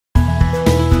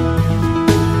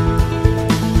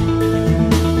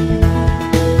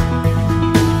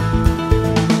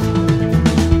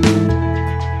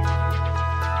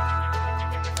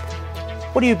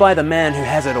What do you buy the man who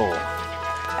has it all?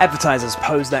 Advertisers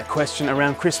pose that question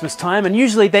around Christmas time, and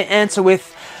usually they answer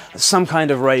with some kind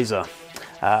of razor.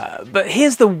 But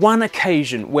here's the one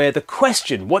occasion where the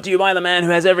question, what do you buy the man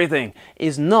who has everything,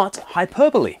 is not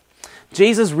hyperbole.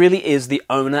 Jesus really is the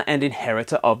owner and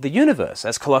inheritor of the universe.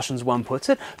 As Colossians 1 puts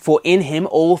it, for in him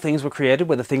all things were created,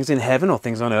 whether things in heaven or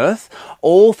things on earth.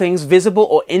 All things visible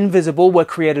or invisible were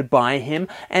created by him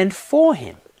and for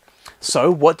him.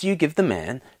 So what do you give the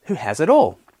man who has it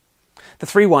all? The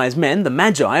three wise men, the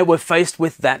Magi, were faced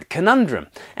with that conundrum.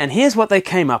 And here's what they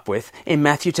came up with in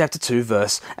Matthew chapter 2,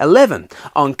 verse 11.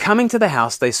 On coming to the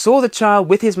house, they saw the child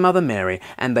with his mother Mary,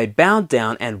 and they bowed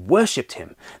down and worshipped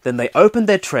him. Then they opened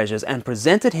their treasures and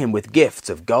presented him with gifts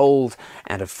of gold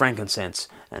and of frankincense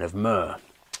and of myrrh.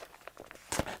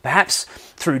 Perhaps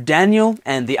through Daniel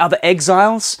and the other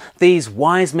exiles, these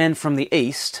wise men from the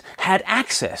East had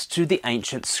access to the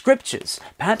ancient scriptures.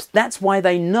 Perhaps that's why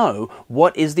they know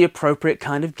what is the appropriate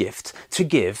kind of gift to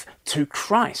give to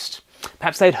Christ.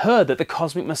 Perhaps they'd heard that the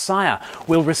cosmic Messiah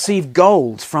will receive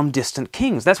gold from distant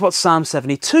kings. That's what Psalm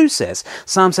 72 says.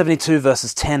 Psalm 72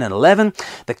 verses 10 and 11.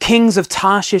 The kings of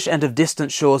Tarshish and of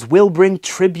distant shores will bring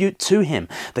tribute to him.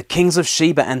 The kings of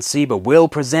Sheba and Seba will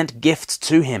present gifts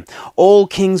to him. All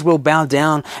kings will bow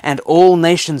down and all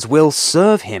nations will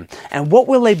serve him. And what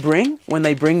will they bring when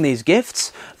they bring these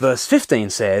gifts? Verse 15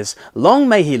 says, long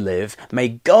may he live, may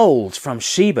gold from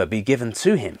Sheba be given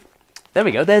to him. There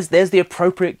we go, there's the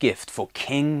appropriate gift for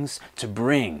kings to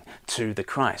bring to the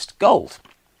Christ, gold.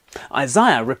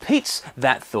 Isaiah repeats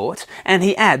that thought, and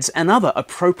he adds another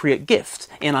appropriate gift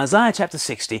in Isaiah chapter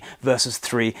 60, verses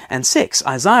 3 and 6.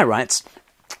 Isaiah writes,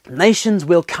 nations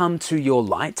will come to your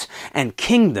light, and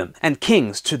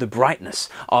kings to the brightness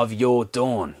of your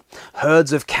dawn.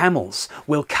 Herds of camels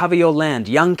will cover your land,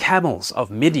 young camels of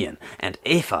Midian and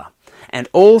Ephah. And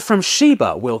all from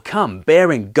Sheba will come,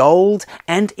 bearing gold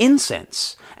and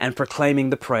incense, and proclaiming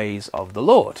the praise of the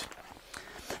Lord.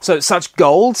 So such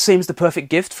gold seems the perfect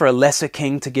gift for a lesser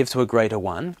king to give to a greater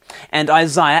one, and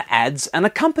Isaiah adds an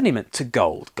accompaniment to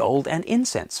gold and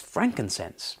incense,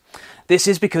 frankincense. This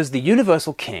is because the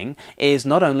universal king is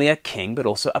not only a king, but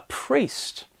also a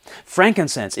priest.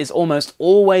 Frankincense is almost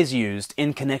always used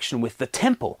in connection with the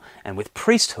temple and with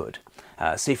priesthood.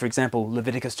 See, for example,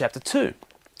 Leviticus chapter 2.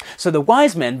 So the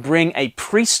wise men bring a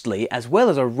priestly as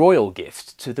well as a royal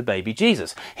gift to the baby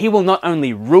Jesus. He will not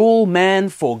only rule man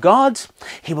for God,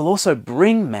 he will also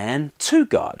bring man to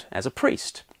God as a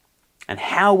priest. And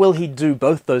how will he do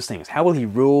both those things? How will he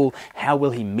rule? How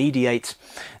will he mediate?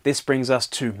 This brings us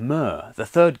to myrrh, the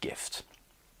third gift.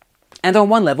 And on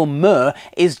one level, myrrh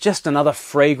is just another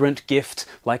fragrant gift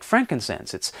like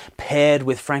frankincense. It's paired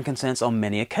with frankincense on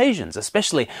many occasions,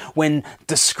 especially when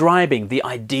describing the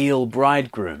ideal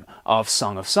bridegroom of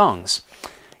Song of Songs.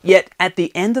 Yet at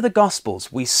the end of the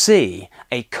Gospels, we see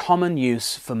a common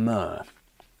use for myrrh,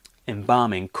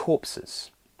 embalming corpses.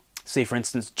 See, for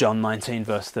instance, John 19,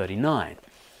 verse 39.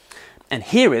 And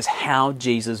here is how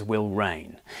Jesus will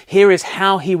reign. Here is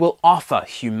how he will offer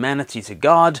humanity to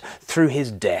God through his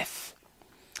death.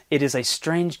 It is a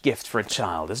strange gift for a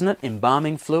child, isn't it?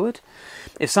 Embalming fluid.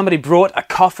 If somebody brought a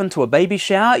coffin to a baby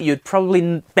shower, you'd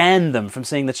probably ban them from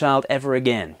seeing the child ever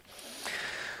again.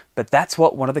 But that's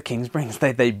what one of the kings brings.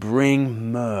 They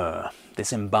bring myrrh,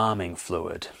 this embalming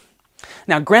fluid.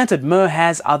 Now, granted, myrrh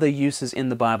has other uses in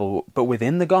the Bible, but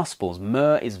within the Gospels,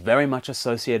 myrrh is very much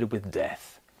associated with death.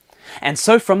 And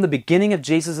so from the beginning of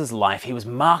Jesus' life, he was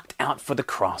marked out for the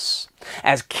cross.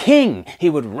 As king, he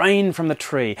would reign from the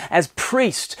tree. As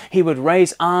priest, he would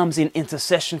raise arms in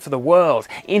intercession for the world.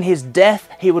 In his death,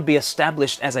 he would be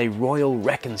established as a royal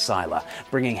reconciler,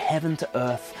 bringing heaven to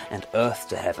earth and earth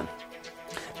to heaven.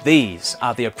 These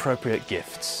are the appropriate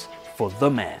gifts for the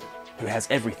man who has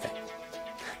everything.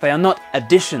 They are not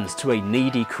additions to a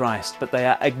needy Christ, but they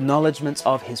are acknowledgments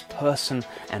of his person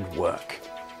and work.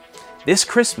 This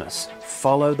Christmas,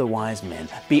 follow the wise men.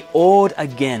 Be awed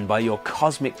again by your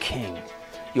cosmic king,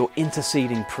 your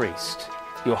interceding priest,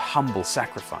 your humble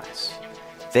sacrifice.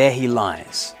 There he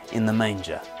lies in the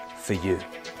manger for you.